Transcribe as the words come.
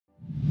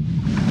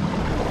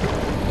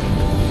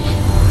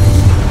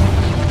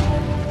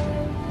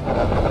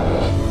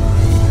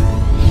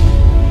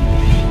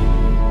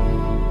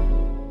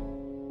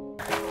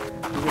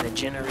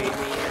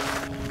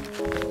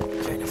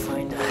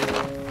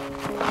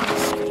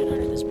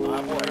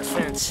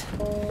remnants.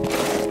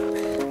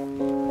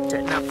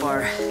 Setting up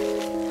our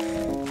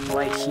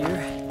light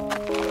here.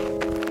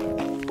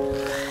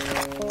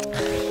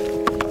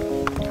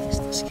 There's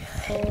this guy.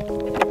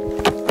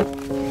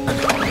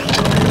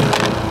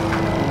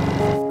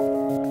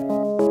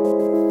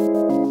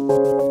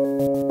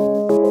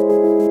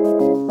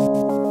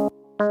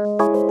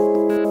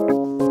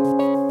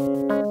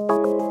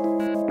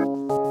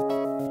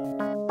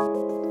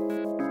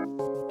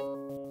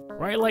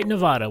 Ryolite,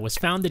 Nevada was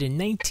founded in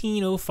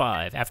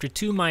 1905 after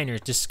two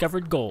miners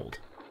discovered gold.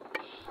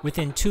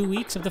 Within 2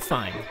 weeks of the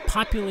find,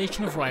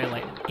 population of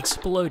Ryolite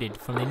exploded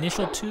from the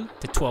initial 2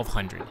 to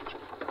 1,200.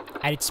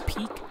 At its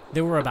peak,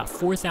 there were about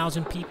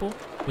 4,000 people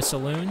with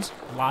saloons,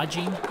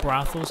 lodging,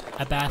 brothels,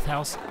 a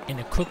bathhouse, and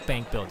a cook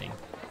bank building,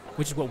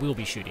 which is what we'll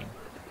be shooting.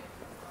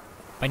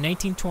 By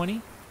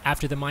 1920,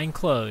 after the mine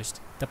closed,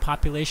 the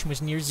population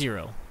was near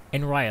zero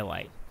and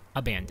Ryolite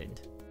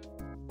abandoned.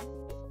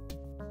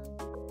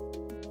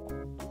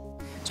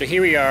 So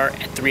here we are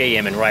at 3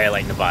 a.m. in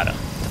Rhyolite, Nevada,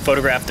 to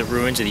photograph the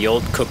ruins of the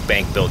old cook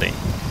bank building.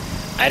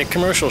 I had a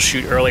commercial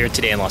shoot earlier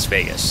today in Las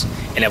Vegas,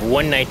 and have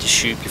one night to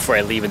shoot before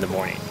I leave in the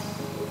morning.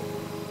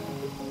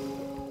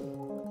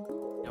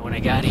 Now when I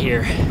got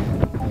here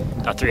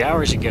about 3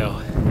 hours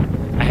ago,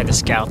 I had to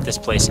scout this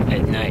place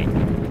at night.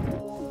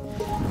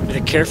 With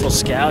a careful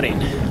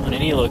scouting on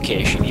any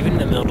location, even in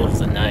the middle of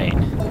the night,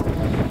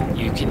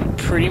 you can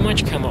pretty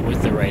much come up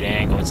with the right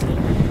angle.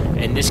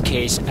 In this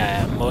case,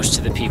 most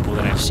of the people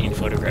that I've seen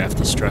photograph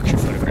the structure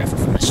photograph it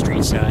from the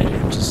street side,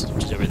 which is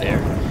over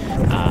there.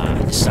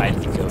 I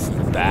decided to go from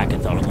the back. I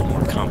thought it was a little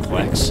more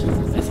complex.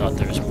 I thought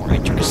there was more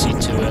intricacy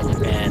to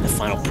it, and the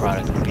final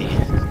product would be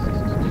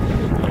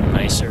a little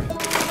nicer.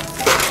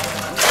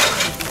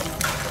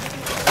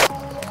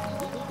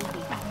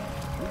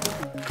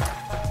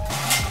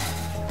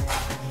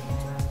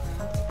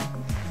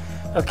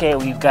 Okay,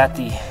 we've got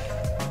the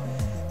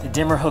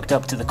dimmer hooked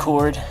up to the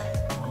cord.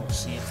 We'll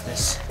see if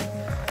this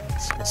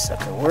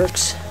sucker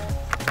works.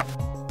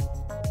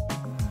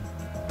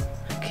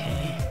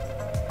 Okay,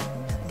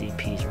 the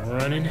DP's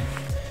running.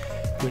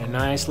 Doing a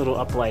nice little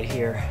uplight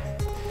here.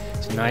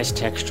 It's a nice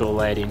textural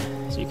lighting,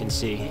 as you can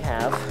see. We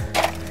have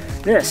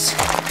this.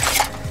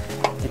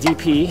 The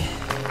DP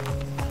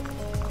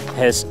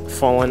has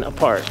fallen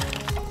apart.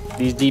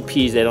 These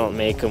DPs, they don't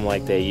make them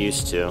like they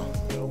used to.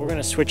 We're going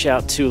to switch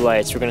out two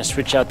lights. We're going to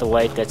switch out the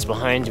light that's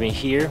behind me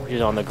here, which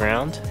is on the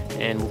ground,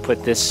 and we'll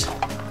put this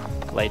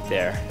light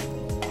there.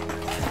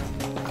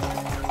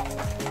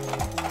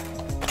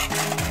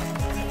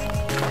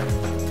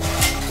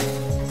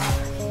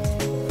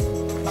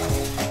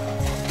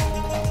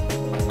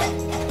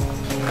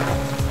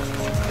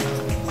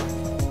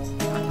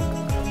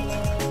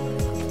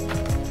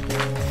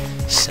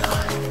 So,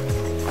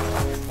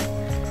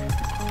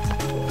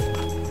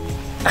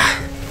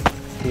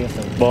 see if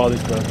the bulb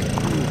is broken.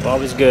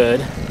 Bulb is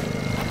good.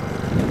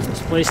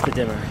 Let's place the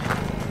dimmer.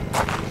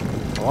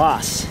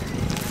 Loss.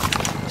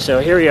 So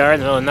here we are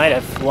in the middle of the night.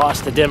 I've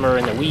lost the dimmer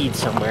in the weeds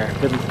somewhere.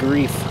 Good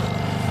grief.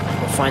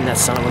 We'll find that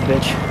son of a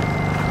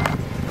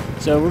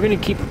bitch. So we're gonna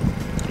keep.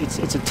 It's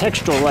a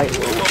textural light.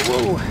 Whoa,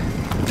 whoa,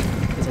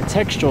 whoa. It's a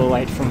textural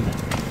light from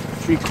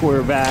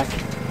 3/4 back,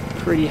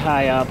 pretty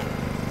high up.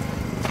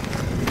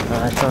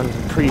 It's on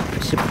pretty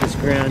precipitous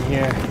ground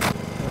here.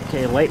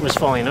 Okay, light was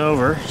falling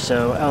over,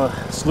 so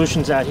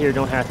solutions out here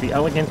don't have to be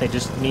elegant, they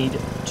just need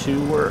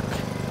to work.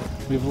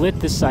 We've lit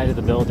this side of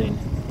the building.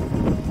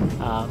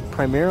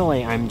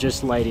 Primarily, I'm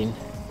just lighting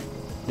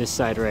this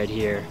side right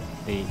here,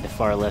 the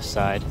far left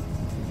side.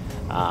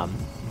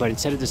 But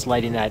instead of just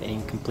lighting that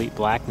in complete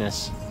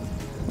blackness,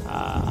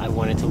 I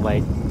wanted to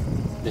light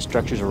the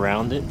structures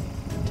around it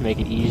to make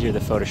it easier to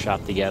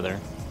Photoshop together.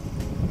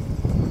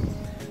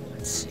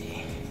 Let's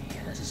see,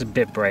 yeah, this is a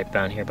bit bright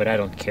down here, but I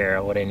don't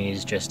care. What I need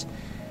is just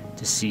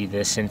to see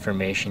this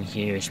information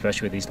here,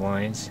 especially with these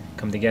lines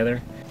come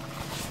together.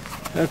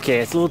 Okay,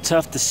 it's a little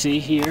tough to see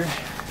here.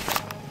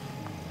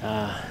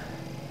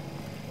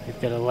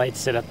 We've got a light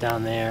set up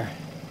down there,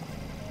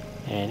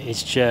 and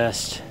it's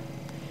just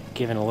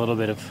giving a little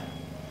bit of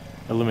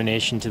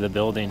illumination to the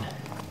building.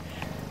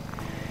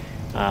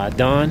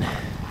 Dawn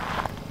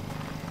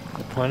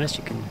upon us,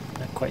 you can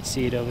not quite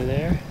see it over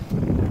there.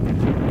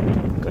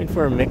 Going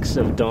for a mix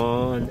of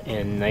dawn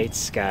and night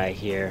sky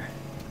here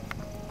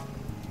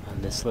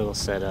on this little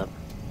setup,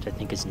 which I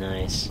think is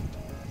nice.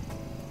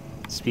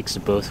 It speaks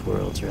of both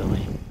worlds,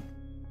 really.